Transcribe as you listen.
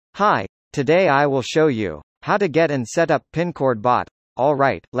Hi, today I will show you how to get and set up Pingcord bot.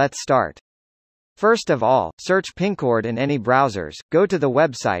 Alright, let's start. First of all, search Pingcord in any browsers, go to the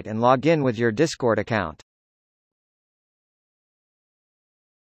website and log in with your Discord account.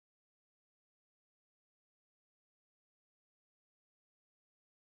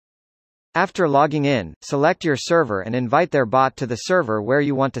 After logging in, select your server and invite their bot to the server where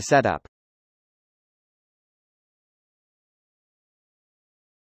you want to set up.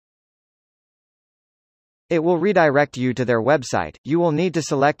 It will redirect you to their website. You will need to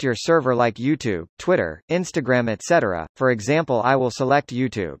select your server like YouTube, Twitter, Instagram, etc. For example, I will select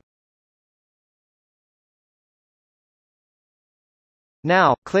YouTube.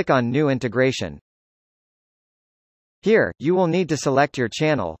 Now, click on New Integration. Here, you will need to select your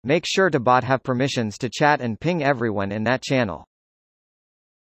channel. Make sure to bot have permissions to chat and ping everyone in that channel.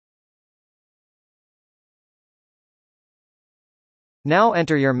 Now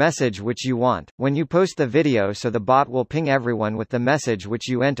enter your message which you want when you post the video, so the bot will ping everyone with the message which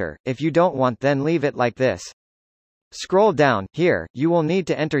you enter. If you don't want, then leave it like this. Scroll down. Here, you will need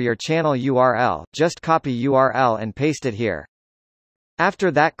to enter your channel URL. Just copy URL and paste it here.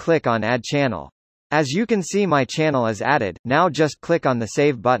 After that, click on Add Channel. As you can see, my channel is added. Now just click on the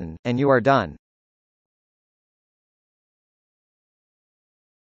Save button, and you are done.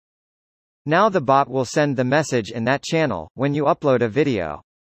 Now the bot will send the message in that channel when you upload a video.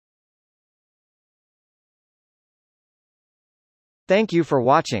 Thank you for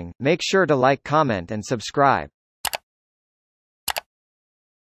watching. Make sure to like, comment and subscribe.